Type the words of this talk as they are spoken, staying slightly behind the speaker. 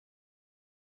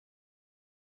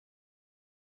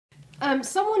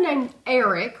Someone named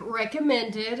Eric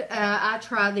recommended I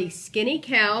try the Skinny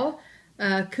Cow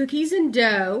cookies and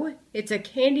dough. It's a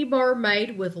candy bar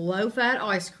made with low-fat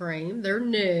ice cream. They're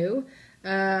new,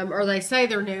 or they say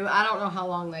they're new. I don't know how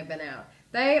long they've been out.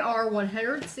 They are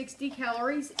 160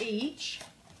 calories each.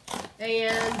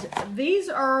 And these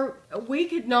are, we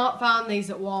could not find these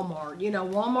at Walmart. You know,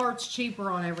 Walmart's cheaper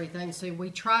on everything, so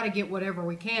we try to get whatever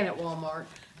we can at Walmart.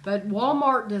 But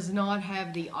Walmart does not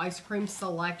have the ice cream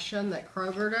selection that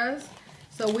Kroger does.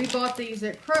 So we bought these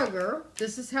at Kroger.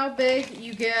 This is how big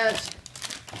you get.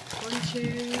 1, 2,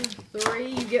 3.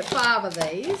 You get 5 of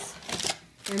these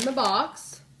in the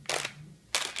box.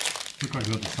 Look like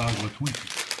they're the size of a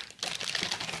Twinkie.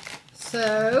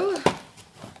 So,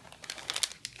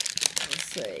 let's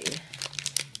see.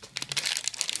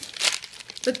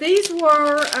 But these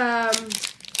were,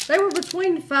 they were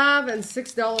between $5 and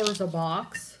 $6 a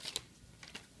box.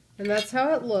 And that's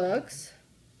how it looks.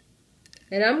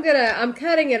 And I'm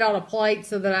cutting it on a plate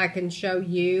so that I can show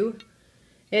you.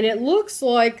 And it looks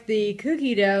like the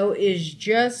cookie dough is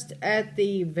just at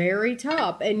the very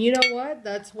top. And you know what?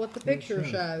 That's what the picture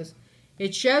shows.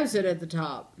 It shows it at the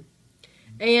top.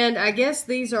 And I guess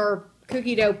these are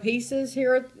cookie dough pieces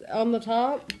here on the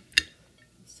top.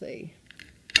 Let's see.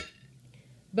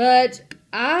 But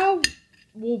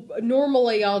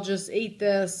normally I'll just eat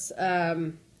this,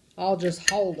 I'll just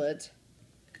hold it.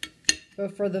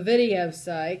 But for the video's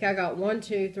sake, I got 1,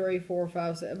 2, 3, 4,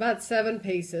 5, 6, about 7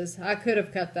 pieces. I could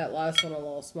have cut that last one a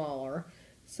little smaller.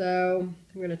 So I'm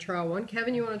going to try one.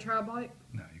 Kevin, you want to try a bite?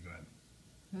 No, you go ahead.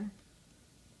 Okay.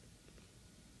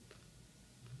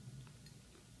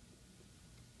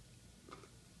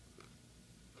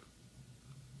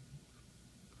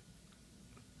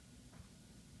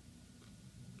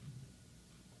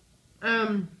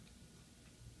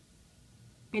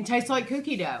 It tastes like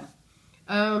cookie dough.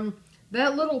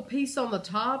 That little piece on the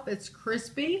top, it's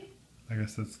crispy. I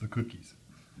guess that's the cookies.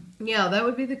 Yeah, that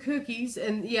would be the cookies.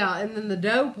 And yeah, and then the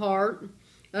dough part,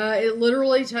 it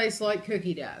literally tastes like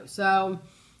cookie dough. So,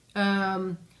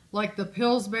 like the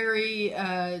Pillsbury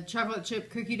chocolate chip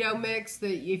cookie dough mix,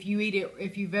 that if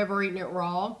you've ever eaten it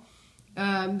raw,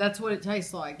 that's what it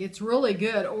tastes like. It's really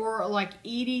good. Or like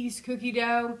Edie's cookie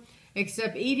dough.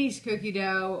 Except Edie's cookie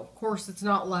dough, of course, it's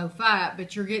not low fat,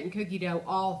 but you're getting cookie dough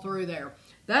all through there.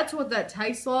 That's what that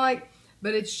tastes like,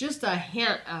 but it's just a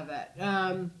hint of it.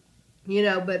 You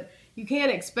know, but you can't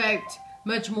expect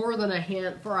much more than a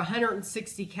hint for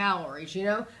 160 calories, you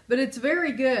know. But it's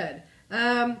very good.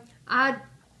 I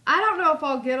don't know if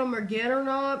I'll get them again or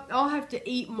not. I'll have to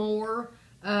eat more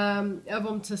of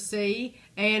them to see.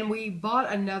 And we bought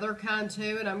another kind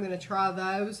too, and I'm going to try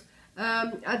those.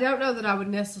 I don't know that I would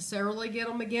necessarily get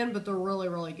them again, but they're really,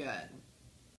 really good.